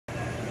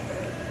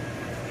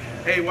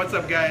Hey, what's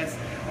up guys?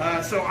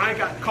 So I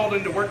got called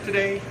into work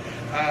today,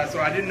 so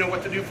I didn't know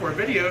what to do for a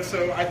video,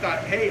 so I thought,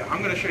 hey,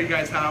 I'm gonna show you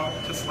guys how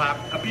to slap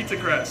a pizza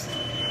crust.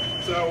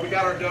 So we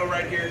got our dough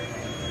right here.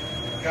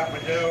 Got my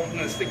dough. I'm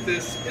gonna stick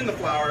this in the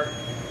flour,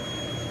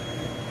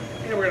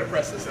 and we're gonna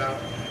press this out.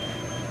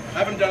 I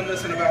haven't done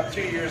this in about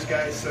 2 years,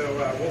 guys,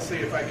 so we'll see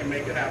if I can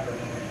make it happen.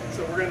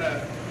 So we're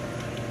gonna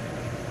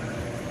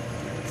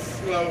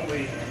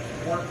slowly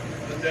work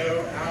the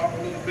dough out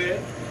a little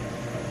bit.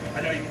 I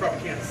know you probably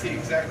can't see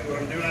exactly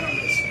what I'm doing. I'm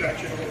going to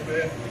stretch it a little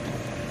bit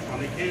on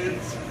the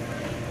ends,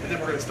 and then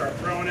we're going to start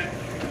throwing it.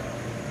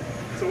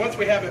 So once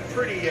we have it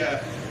pretty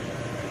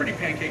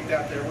pancaked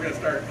out there, we're going to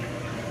start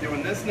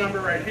doing this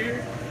number right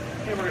here,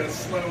 and we're going to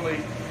slowly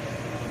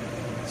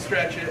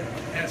stretch it,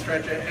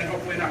 and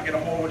hopefully not get a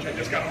hole, which I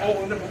just got a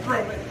hole, and then we'll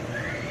throw it.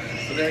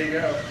 So there you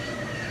go.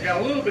 Got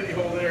a little bitty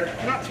hole there.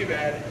 Not too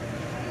bad.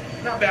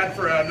 Not bad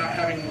for not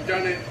having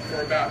done it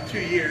for about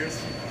 2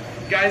 years.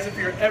 Guys, if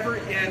you're ever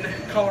in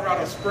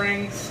Colorado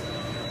Springs,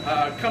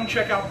 come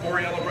check out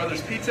Borriello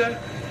Brothers Pizza.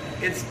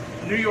 It's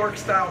New York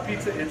style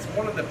pizza. It's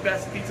one of the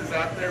best pizzas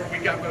out there. We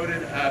got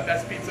voted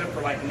best pizza for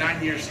like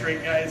 9 years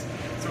straight, guys.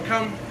 So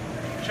come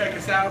check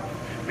us out.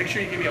 Make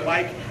sure you give me a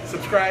like,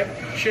 subscribe,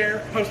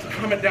 share, post a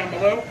comment down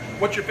below.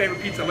 What's your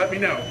favorite pizza? Let me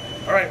know.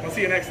 All right, we'll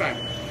see you next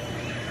time.